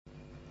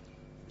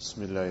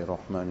Bismillahir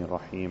Rahmanir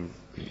Rahim.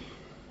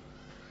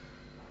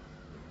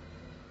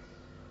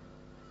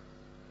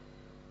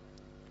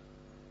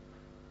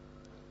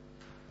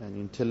 An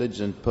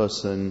intelligent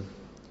person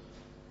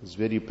is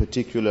very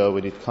particular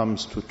when it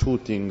comes to two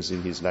things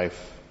in his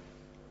life.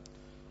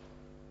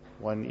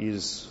 One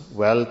is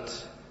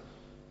wealth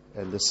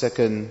and the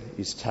second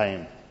is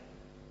time.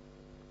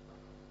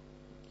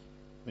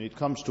 When it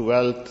comes to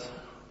wealth,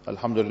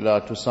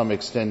 alhamdulillah, to some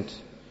extent,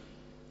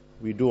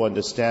 we do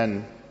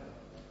understand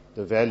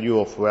the value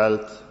of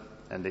wealth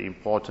and the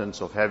importance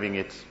of having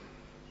it.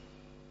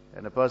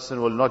 And a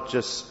person will not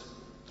just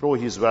throw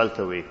his wealth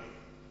away.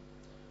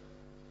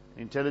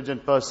 An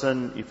intelligent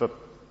person, if an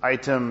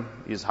item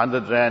is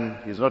 100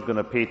 rand, he's not going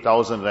to pay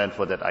 1,000 rand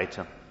for that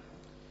item.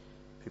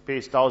 If he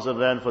pays 1,000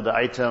 rand for the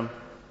item,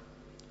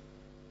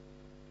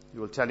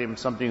 you will tell him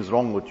something's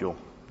wrong with you.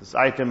 This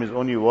item is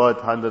only worth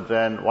 100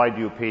 rand, why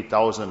do you pay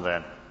 1,000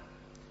 rand?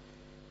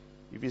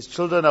 If his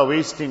children are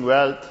wasting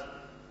wealth,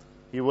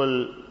 he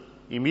will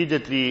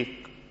immediately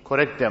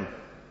correct them.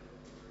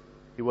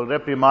 He will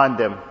reprimand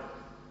them.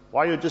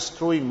 Why are you just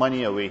throwing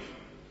money away?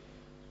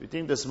 You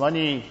think this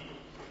money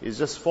is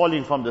just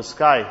falling from the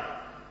sky.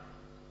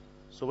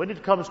 So when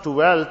it comes to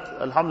wealth,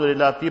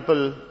 alhamdulillah,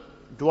 people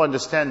do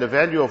understand the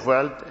value of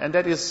wealth, and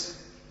that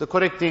is the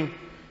correct thing. You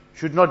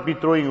should not be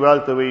throwing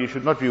wealth away, you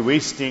should not be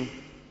wasting.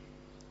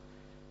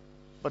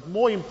 But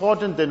more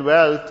important than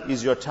wealth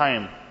is your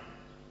time.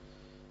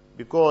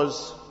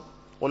 Because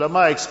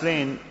ulama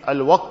explain,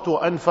 al-waqtu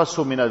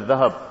anfasu min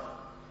al-dhahab.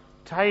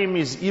 Time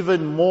is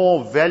even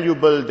more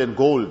valuable than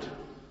gold.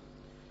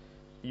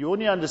 You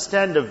only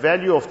understand the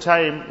value of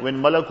time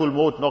when Malakul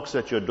Maut knocks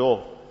at your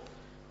door.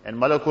 And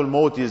Malakul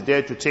Maut is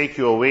there to take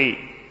you away.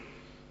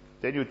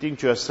 Then you think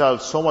to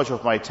yourself, so much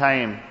of my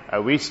time I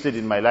wasted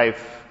in my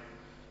life.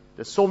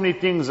 There's so many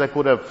things I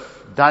could have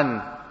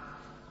done.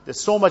 There's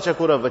so much I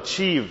could have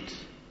achieved.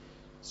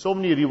 So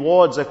many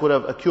rewards I could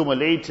have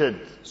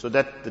accumulated, so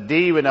that the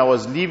day when I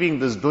was leaving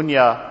this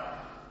dunya,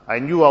 I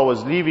knew I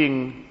was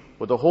leaving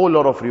with a whole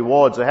lot of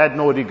rewards. I had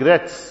no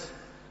regrets.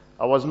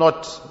 I was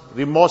not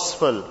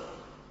remorseful.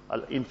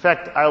 In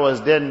fact, I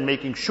was then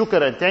making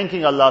shukr and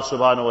thanking Allah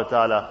subhanahu wa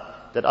ta'ala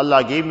that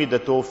Allah gave me the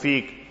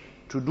tawfiq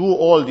to do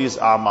all these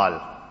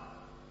a'mal.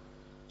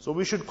 So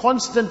we should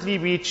constantly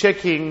be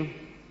checking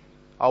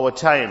our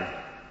time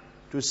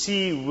to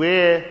see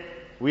where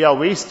we are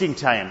wasting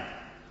time.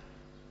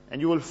 And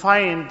you will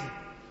find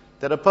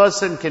that a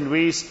person can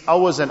waste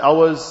hours and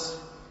hours,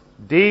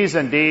 days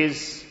and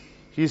days.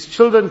 His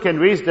children can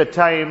waste their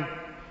time,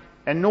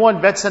 and no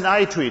one bats an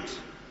eye to it.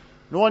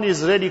 No one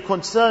is really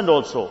concerned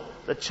also.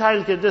 The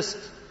child can just,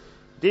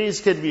 days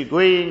can be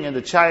going, and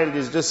the child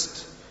is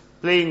just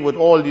playing with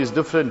all these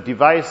different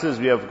devices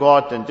we have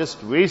got, and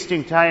just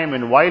wasting time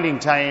and whiling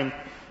time,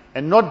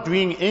 and not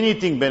doing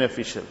anything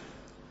beneficial.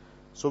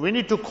 So we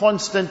need to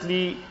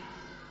constantly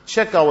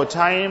check our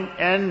time,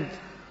 and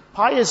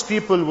pious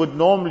people would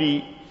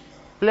normally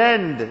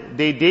plan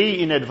their day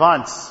in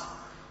advance.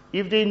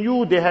 If they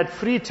knew they had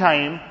free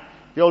time,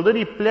 they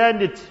already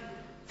planned it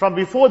from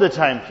before the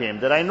time came,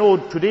 that I know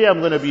today I'm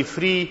going to be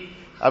free,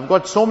 I've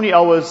got so many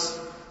hours.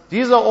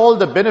 These are all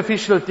the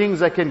beneficial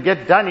things I can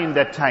get done in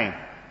that time.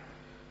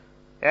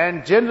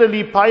 And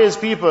generally pious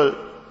people,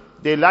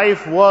 their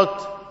life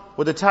worked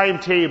with a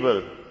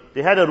timetable.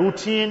 They had a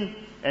routine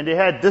and they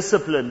had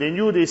discipline. They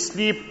knew they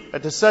sleep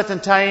at a certain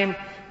time,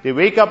 they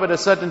wake up at a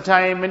certain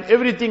time, and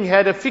everything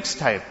had a fixed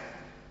time.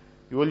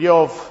 You will hear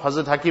of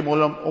Hazrat Hakim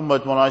Ummat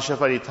Maulana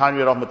Ashraf Ali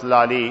Thanvi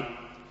Rahmatullah Alayhi.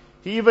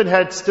 He even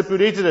had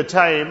stipulated a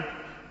time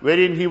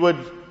wherein he would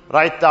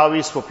write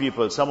ta'weez for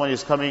people. Someone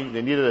is coming,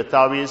 they needed a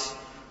ta'weez.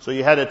 So he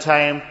had a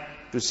time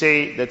to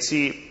say that,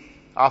 see,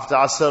 after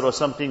Asr or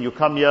something, you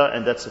come here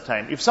and that's the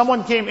time. If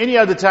someone came any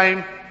other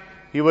time,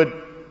 he would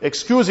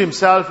excuse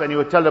himself and he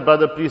would tell the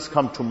brother, please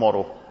come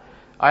tomorrow.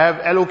 I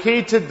have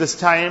allocated this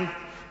time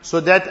so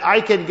that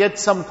I can get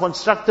some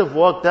constructive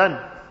work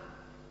done.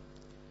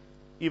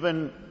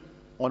 Even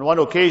on one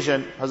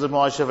occasion, Hazrat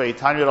Maulana Ashraf Ali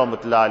Thanvi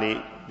Rahmatullah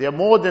Alayhi, there are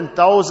more than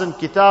 1,000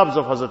 kitabs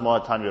of Hazrat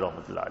Maulana Thanvi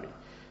Rahmatullah Alayhi.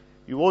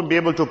 You won't be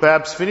able to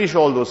perhaps finish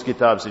all those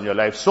kitabs in your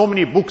life. So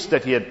many books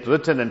that he had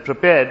written and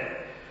prepared.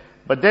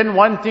 But then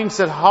one thinks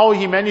that how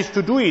he managed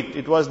to do it.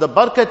 It was the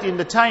barakat in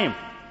the time.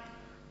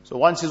 So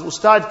once his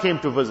ustad came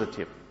to visit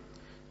him,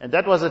 and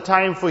that was a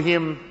time for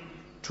him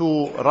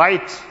to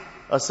write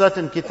a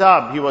certain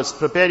kitab. He was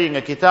preparing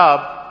a kitab.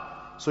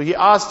 So he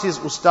asked his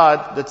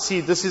ustad that, see,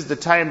 this is the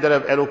time that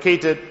I've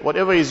allocated.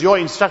 Whatever is your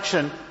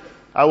instruction,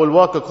 I will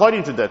work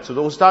according to that. So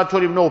the ustad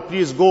told him, no,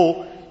 please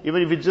go,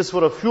 even if it's just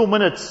for a few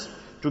minutes,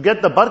 to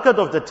get the barakat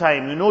of the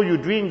time. You know you're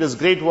doing this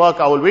great work,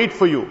 I will wait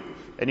for you.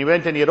 And he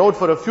went and he wrote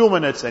for a few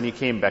minutes and he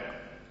came back.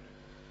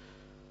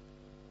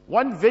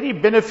 One very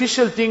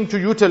beneficial thing to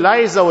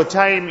utilize our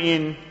time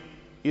in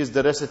is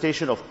the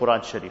recitation of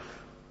Quran Sharif.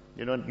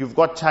 You know, you've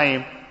got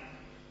time.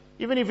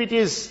 Even if it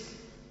is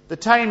the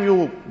time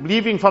you're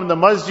leaving from the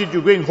masjid,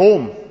 you're going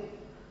home.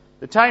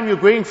 The time you're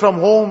going from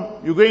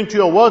home, you're going to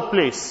your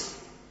workplace.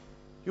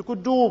 You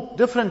could do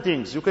different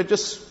things. You could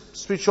just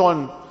switch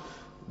on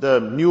the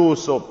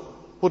news or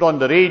put on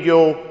the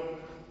radio.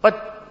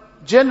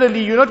 But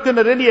generally, you're not going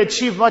to really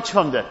achieve much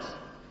from that.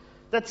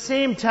 That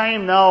same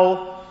time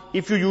now,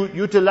 if you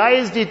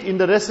utilized it in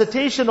the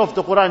recitation of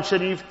the Quran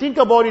Sharif, think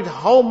about it,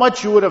 how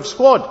much you would have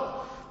scored,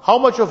 how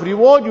much of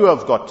reward you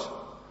have got.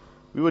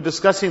 We were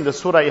discussing the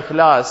Surah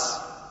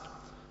Ikhlas,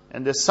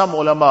 and there's some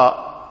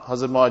ulama,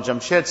 Hazrat Muhammad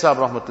Jamshed Sahib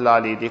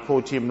Rahmatullah Ali, they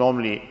quote him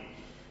normally,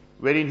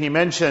 wherein he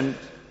mentioned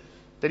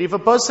that if a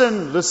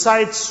person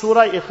recites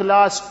Surah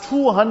Ikhlas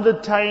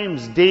 200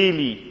 times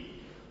daily,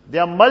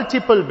 there are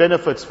multiple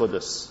benefits for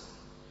this.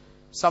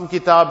 Some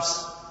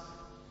kitabs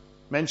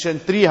mention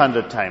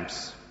 300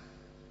 times.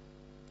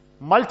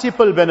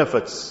 Multiple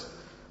benefits.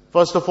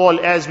 First of all,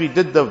 as we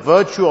did the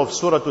virtue of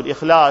Surah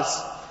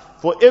Al-Ikhlas,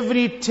 for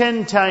every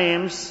 10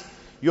 times,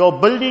 you're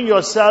building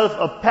yourself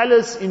a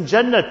palace in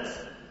Jannat.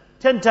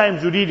 10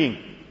 times you're reading.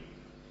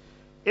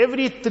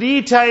 Every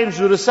 3 times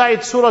you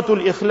recite Surah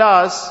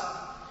Al-Ikhlas,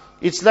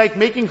 it's like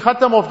making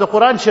khatam of the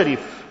Quran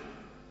Sharif.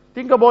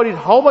 Think about it,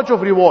 how much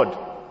of reward.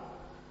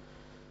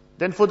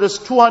 Then for this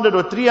 200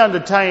 or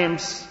 300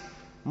 times,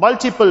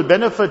 multiple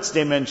benefits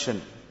they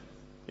mention.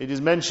 It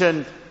is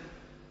mentioned,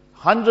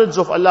 hundreds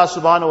of Allah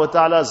subhanahu wa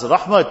ta'ala's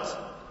rahmat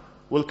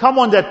will come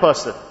on that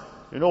person.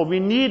 You know, we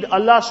need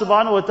Allah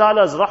subhanahu wa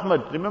ta'ala's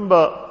rahmat.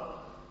 Remember,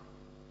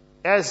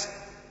 as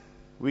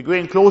we're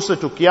going closer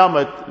to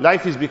Qiyamah,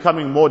 life is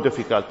becoming more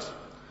difficult.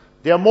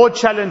 There are more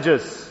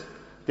challenges.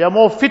 There are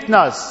more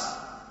fitnas.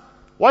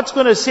 What's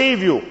going to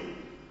save you?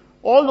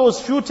 All those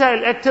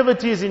futile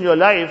activities in your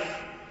life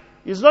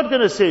is not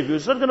going to save you.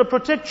 It's not going to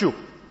protect you.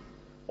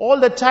 All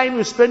the time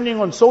you're spending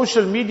on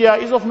social media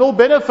is of no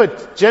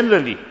benefit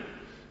generally,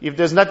 if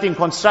there's nothing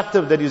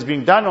constructive that is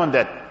being done on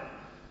that.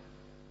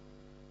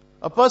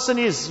 A person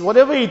is,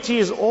 whatever it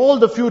is, all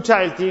the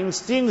futile things,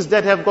 things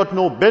that have got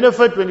no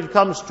benefit when it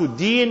comes to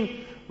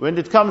deen, when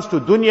it comes to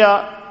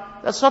dunya,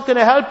 that's not going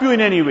to help you in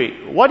any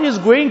way. What is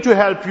going to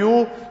help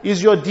you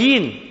is your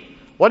deen.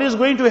 What is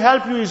going to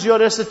help you is your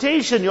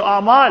recitation, your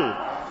amal.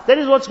 That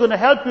is what's going to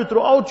help you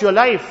throughout your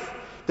life,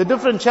 the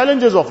different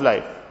challenges of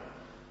life.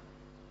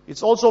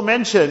 It's also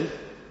mentioned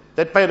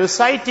that by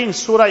reciting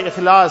Surah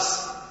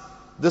Ikhlas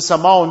this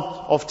amount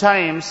of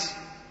times,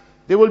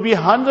 there will be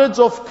hundreds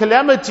of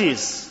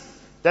calamities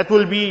that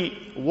will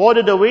be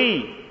warded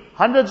away.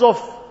 Hundreds of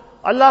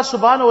Allah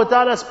subhanahu wa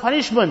ta'ala's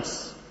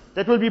punishments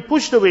that will be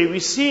pushed away. We're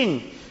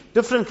seeing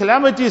different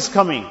calamities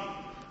coming.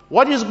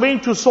 What is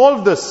going to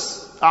solve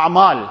this?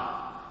 A'mal.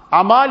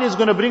 A'mal is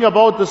going to bring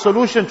about the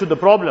solution to the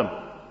problem.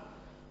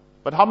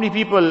 But how many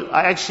people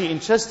are actually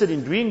interested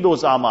in doing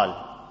those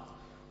a'mal?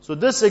 So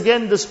this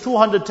again, this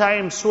 200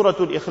 times Surah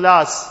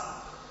Al-Ikhlas,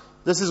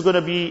 this is going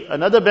to be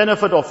another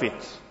benefit of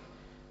it.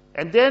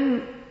 And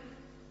then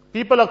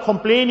people are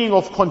complaining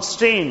of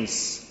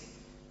constraints,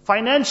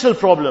 financial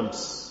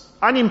problems,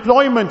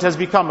 unemployment has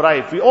become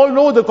rife. We all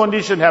know the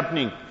condition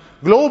happening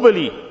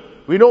globally.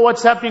 We know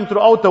what's happening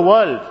throughout the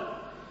world.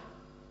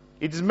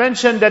 It is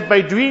mentioned that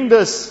by doing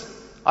this,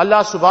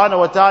 Allah subhanahu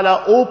wa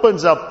ta'ala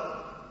opens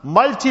up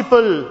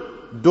multiple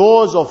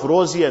doors of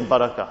rozi and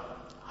barakah.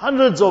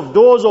 Hundreds of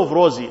doors of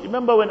rozi.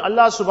 Remember when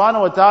Allah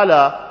subhanahu wa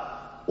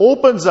ta'ala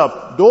opens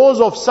up doors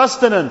of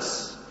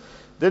sustenance,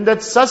 then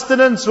that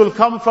sustenance will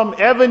come from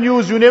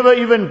avenues you never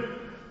even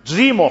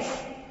dream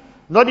of.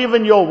 Not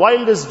even your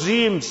wildest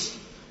dreams,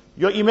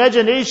 your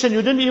imagination,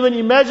 you didn't even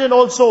imagine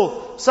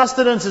also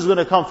sustenance is going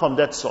to come from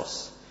that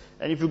source.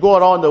 And if you go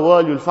around the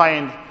world, you'll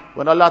find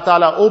when Allah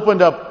ta'ala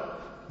opened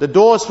up the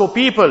doors for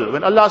people,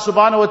 when Allah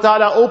subhanahu wa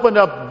ta'ala opened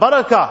up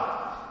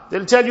barakah,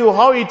 they'll tell you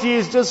how it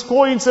is, just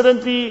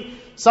coincidentally,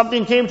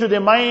 something came to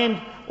their mind,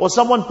 or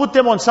someone put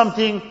them on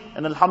something,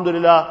 and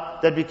alhamdulillah,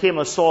 that became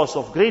a source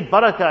of great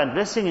barakah and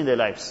blessing in their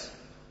lives.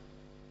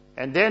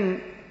 And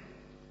then,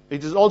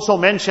 it is also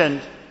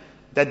mentioned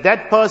that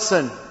that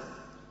person,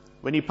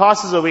 when he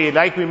passes away,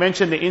 like we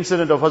mentioned the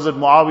incident of Hazrat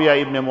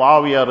Muawiyah ibn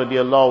Muawiyah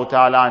radiallahu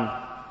ta'ala an,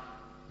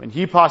 when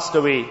he passed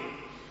away,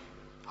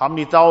 how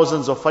many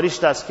thousands of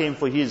farishtas came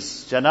for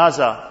his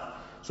janazah.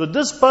 So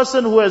this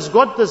person who has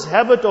got this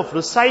habit of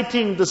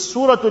reciting the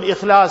Surah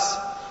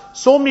Al-Ikhlas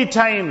so many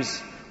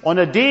times on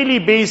a daily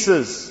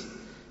basis,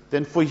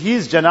 then for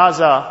his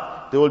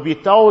janazah, there will be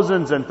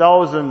thousands and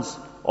thousands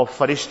of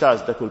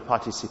farishtas that will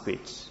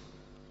participate.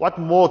 What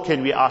more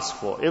can we ask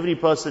for? Every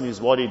person is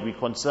worried, we're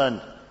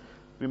concerned.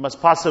 We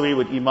must pass away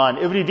with iman.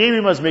 Every day we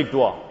must make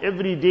dua.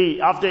 Every day,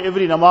 after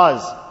every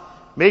namaz,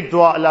 make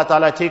dua, Allah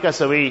Ta'ala take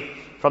us away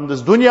from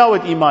this dunya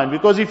with iman.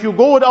 Because if you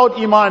go without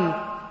iman,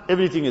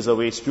 everything is a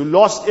waste. You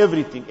lost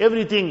everything.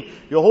 Everything,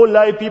 your whole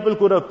life, people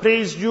could have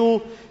praised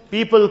you.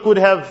 People could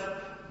have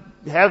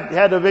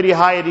had a very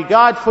high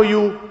regard for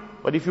you.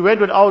 But if you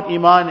went without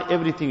iman,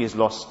 everything is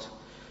lost.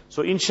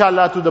 So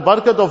inshallah, to the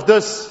barakat of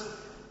this,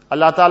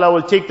 Allah Ta'ala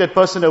will take that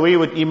person away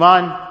with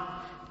iman,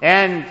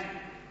 and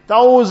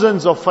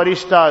thousands of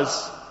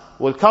farishtas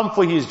will come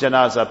for his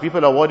janazah.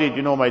 People are worried,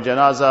 my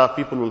janazah,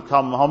 people will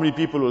come. How many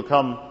people will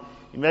come?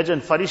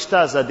 Imagine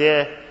farishtas are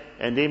there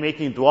and they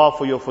making dua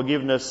for your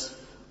forgiveness.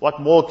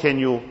 What more can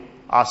you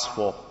ask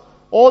for?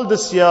 All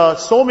this year,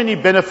 so many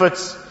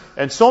benefits.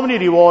 and so many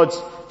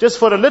rewards just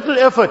for a little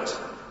effort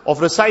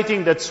of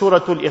reciting that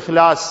Suratul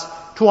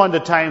Ikhlas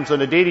 200 times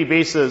on a daily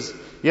basis.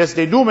 Yes,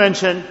 they do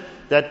mention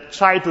that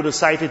try to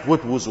recite it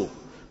with wuzu.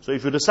 So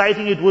if you're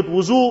reciting it with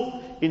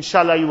wuzu,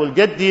 inshallah you will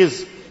get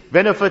these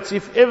benefits.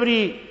 If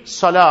every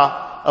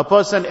salah a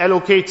person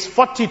allocates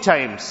 40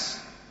 times,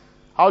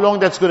 how long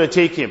that's going to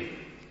take him?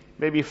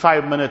 Maybe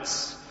 5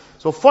 minutes.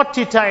 So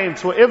 40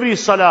 times for every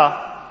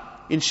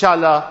salah,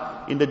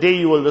 inshallah, in the day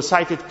you will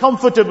recite it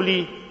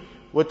comfortably,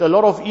 with a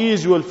lot of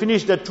ease. You will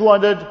finish the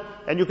 200,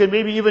 and you can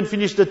maybe even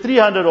finish the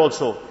 300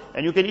 also.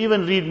 And you can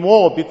even read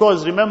more,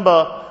 because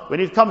remember, when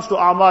it comes to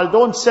amal,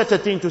 don't set a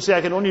thing to say,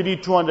 I can only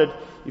read 200.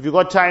 If you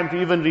got time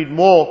to even read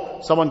more,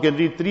 someone can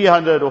read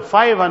 300 or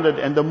 500,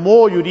 and the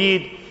more you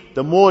read,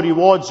 the more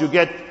rewards you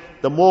get,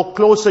 the more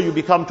closer you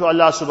become to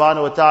Allah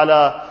subhanahu wa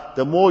ta'ala,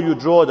 the more you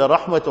draw the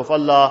rahmat of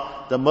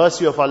Allah, the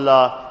mercy of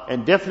Allah,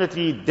 and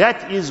definitely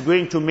that is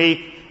going to make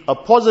a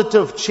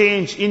positive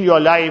change in your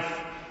life,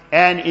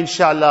 and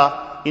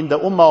inshallah, in the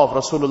ummah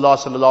of Rasulullah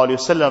sallallahu alaihi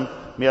wasallam.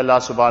 May Allah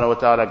subhanahu wa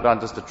ta'ala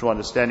grant us the true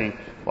understanding.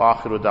 Wa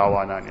akhiru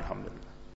da'wana alhamdulillah.